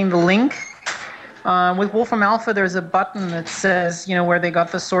by giving the link. With Wolfram Alpha, there's a button that says, where they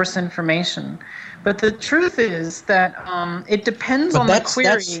got the source information. But the truth is that it depends on the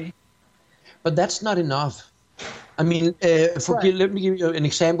query. But that's not enough. I mean, let me give you an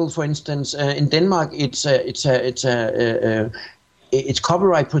example. For instance, in Denmark, it's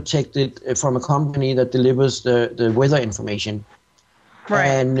copyright protected from a company that delivers the weather information,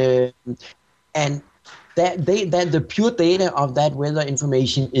 right? And that the pure data of that weather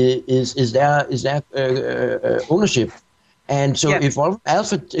information is their ownership. And so if Wolfram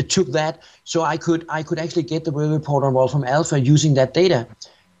Alpha took that, so I could actually get the weather report on Wolfram Alpha using that data.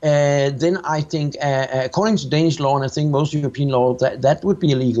 Then I think, according to Danish law, and I think most European law, that would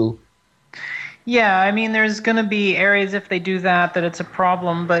be illegal. Yeah, I mean, there's going to be areas if they do that it's a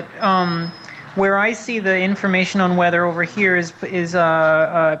problem. But where I see the information on weather over here is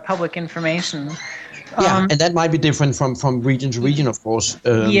public information. Yeah, and that might be different from region to region, of course.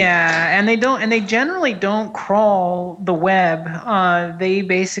 And they generally don't crawl the web. They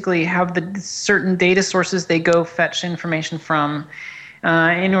basically have the certain data sources they go fetch information from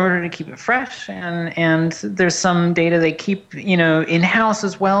in order to keep it fresh. And there's some data they keep, in-house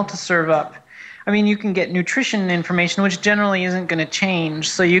as well to serve up. I mean, you can get nutrition information, which generally isn't going to change.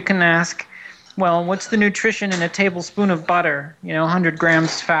 So you can ask, well, what's the nutrition in a tablespoon of butter? 100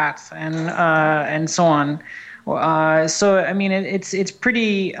 grams fat, and so on. So I mean, it's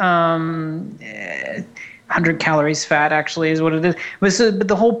pretty 100 calories fat actually is what it is. But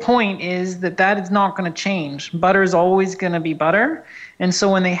the whole point is that is not going to change. Butter is always going to be butter, and so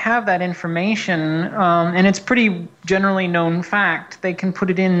when they have that information, and it's pretty generally known fact, they can put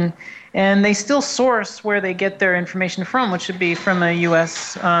it in. And they still source where they get their information from, which should be from a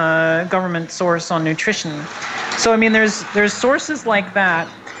U.S. Government source on nutrition. So I mean, there's sources like that.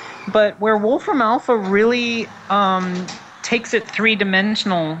 But where Wolfram Alpha really takes it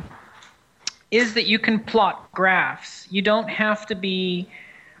three-dimensional is that you can plot graphs. You don't have to be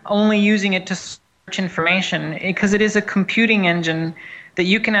only using it to search information, because it is a computing engine that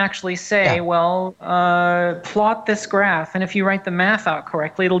you can actually say, well, plot this graph, and if you write the math out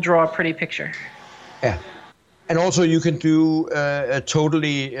correctly, it'll draw a pretty picture. Yeah. And also you can do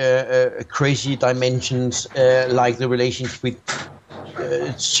totally crazy dimensions, like the relationship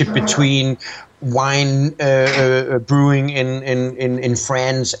between wine brewing in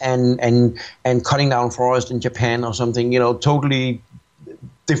France and cutting down forest in Japan or something, totally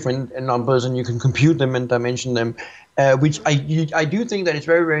different numbers, and you can compute them and dimension them, which I do think that it's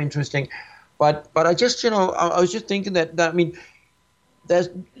very, very interesting. But I just, I was just thinking that I mean,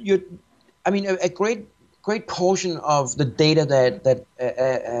 a great portion of the data that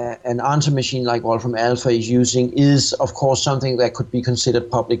an answer machine like Wolfram Alpha is using is, of course, something that could be considered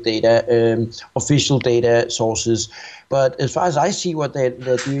public data, official data sources. But as far as I see what they're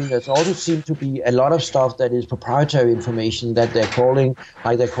doing, there also seems to be a lot of stuff that is proprietary information that they're calling,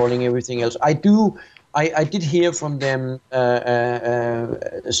 like they're calling everything else. I did hear from them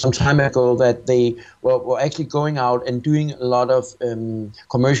some time ago that they were actually going out and doing a lot of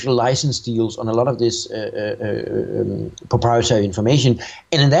commercial license deals on a lot of this proprietary information.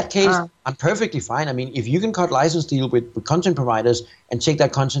 And in that case, I'm perfectly fine. I mean, if you can cut license deal with content providers and take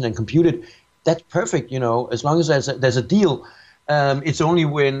that content and compute it, that's perfect. As long as there's a deal. It's only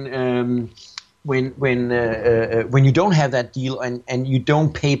when you don't have that deal and you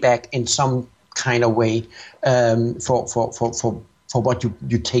don't pay back in some kind of way for what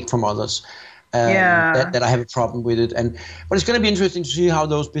you take from others. That I have a problem with it, but it's going to be interesting to see how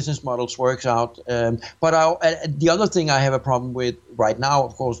those business models works out. But the other thing I have a problem with right now,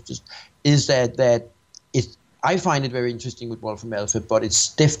 of course, is that I find it very interesting with Wolfram Alpha, but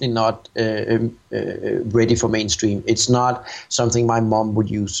it's definitely not ready for mainstream. It's not something my mom would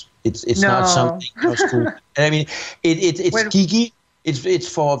use. It's not something cool. I mean, it's geeky. It's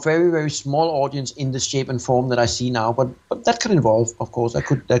for a very, very small audience in the shape and form that I see now, but that could evolve, of course. That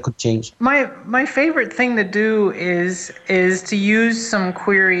could change. My favorite thing to do is to use some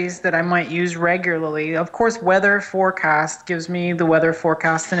queries that I might use regularly. Of course, weather forecast gives me the weather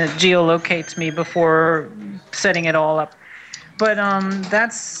forecast, and it geolocates me before setting it all up. But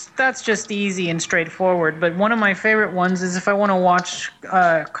that's just easy and straightforward. But one of my favorite ones is if I want to watch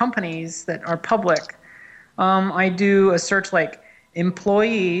companies that are public, I do a search like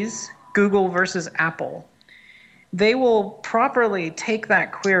employees, Google versus Apple. They will properly take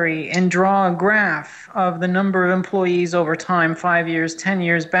that query and draw a graph of the number of employees over time, 5 years, 10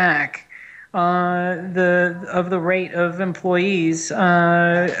 years back, the rate of employees,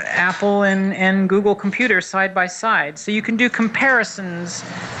 Apple and Google computers side by side. So you can do comparisons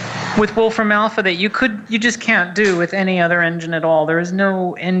with Wolfram Alpha that you just can't do with any other engine at all. There is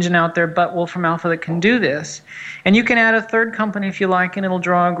no engine out there but Wolfram Alpha that can do this. And you can add a third company if you like, and it'll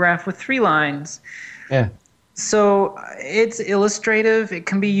draw a graph with 3 lines. Yeah. So it's illustrative. It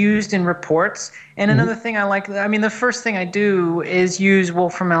can be used in reports. And another thing I like, the first thing I do is use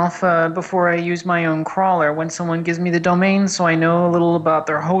Wolfram Alpha before I use my own crawler when someone gives me the domain, so I know a little about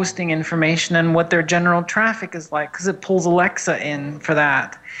their hosting information and what their general traffic is like, because it pulls Alexa in for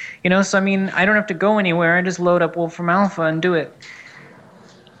that. So I don't have to go anywhere. I just load up Wolfram Alpha and do it.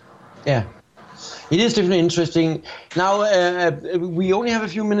 Yeah. It is definitely interesting. Now, we only have a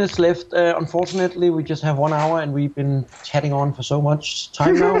few minutes left. Unfortunately, we just have 1 hour, and we've been chatting on for so much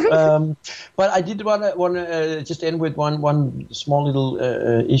time now. But I did want to just end with one small little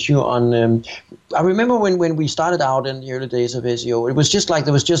issue on. I remember when we started out in the early days of SEO, it was just like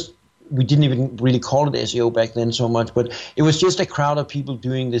we didn't even really call it SEO back then so much, but it was just a crowd of people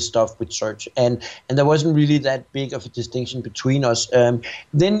doing this stuff with search, and there wasn't really that big of a distinction between us.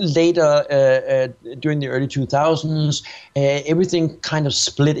 Then later, during the early 2000s, everything kind of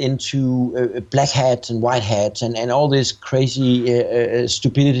split into black hats and white hats, and all this crazy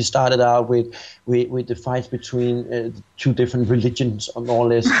stupidity started out with the fights between 2 different religions, more or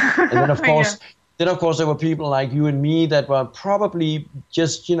less. And then, of course. Yeah. Then, of course, there were people like you and me that were probably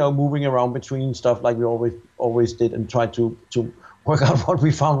just, moving around between stuff like we always did, and tried to work out what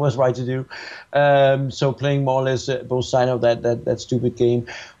we found was right to do. So playing more or less both sides of that stupid game.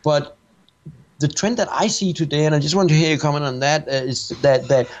 But the trend that I see today, and I just want to hear your comment on that, is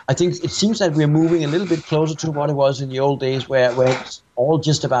that I think it seems that we're moving a little bit closer to what it was in the old days, where it's all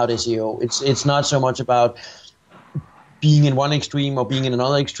just about SEO. It's not so much about being in one extreme or being in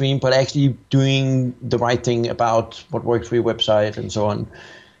another extreme, but actually doing the right thing about what works for your website and so on.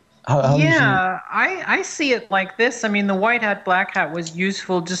 I see it like this. I mean, the white hat, black hat was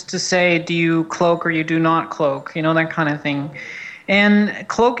useful just to say, do you cloak or you do not cloak? You know, that kind of thing. And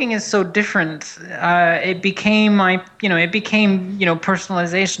cloaking is so different. It became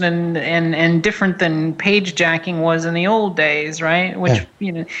personalization and different than page jacking was in the old days, right?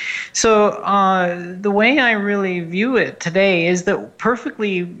 So the way I really view it today is that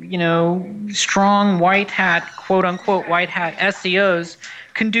perfectly, strong white hat, quote unquote white hat SEOs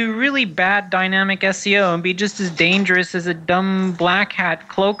can do really bad dynamic SEO and be just as dangerous as a dumb black hat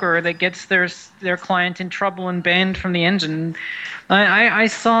cloaker that gets their client in trouble and banned from the engine. I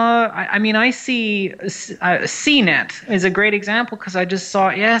see CNET is a great example because I just saw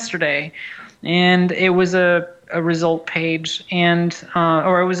it yesterday, and it was a result page,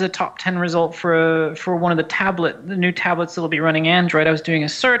 or it was a top 10 result for one of the new tablets that will be running Android. I was doing a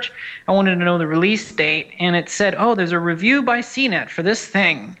search. I wanted to know the release date, and it said, "Oh, there's a review by CNET for this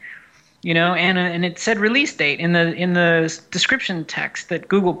thing," and it said release date in the description text that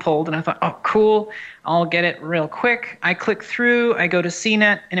Google pulled, and I thought, "Oh, cool, I'll get it real quick." I click through, I go to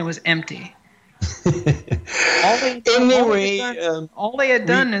CNET, and it was empty. All they had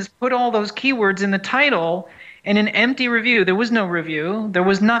done is put all those keywords in the title. In an empty review, there was no review. There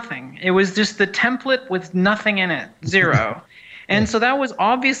was nothing. It was just the template with nothing in it, zero. And so that was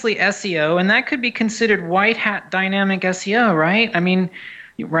obviously SEO, and that could be considered white hat dynamic SEO, right? I mean,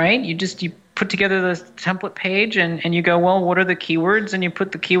 right? You put together the template page and you go, well, what are the keywords? And you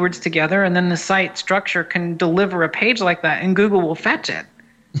put the keywords together, and then the site structure can deliver a page like that, and Google will fetch it.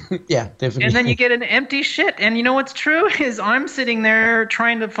 Yeah, definitely. And then you get an empty shit. And you know what's true is I'm sitting there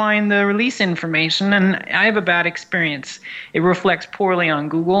trying to find the release information, and I have a bad experience. It reflects poorly on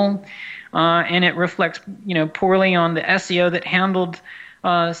Google, and it reflects poorly on the SEO that handled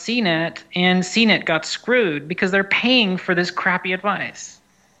CNET, and CNET got screwed because they're paying for this crappy advice.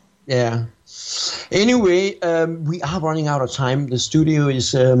 Yeah. Anyway, we are running out of time. The studio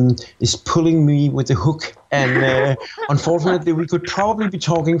is pulling me with the hook, and unfortunately, we could probably be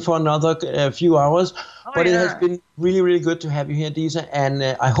talking for another few hours. It has been really, really good to have you here, Disa, and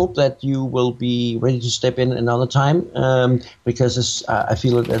I hope that you will be ready to step in another time because I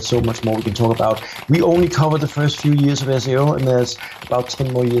feel that there's so much more we can talk about. We only covered the first few years of SEO, and there's about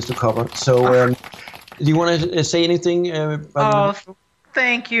 10 more years to cover. So, do you want to say anything?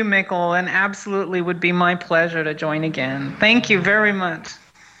 Thank you, Mikkel, and absolutely would be my pleasure to join again. Thank you very much.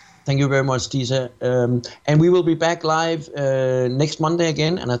 Thank you very much, Disa. And we will be back live next Monday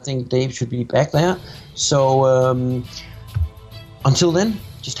again, and I think Dave should be back there. So until then,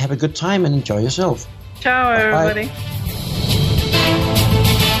 just have a good time and enjoy yourself. Ciao, everybody. Bye.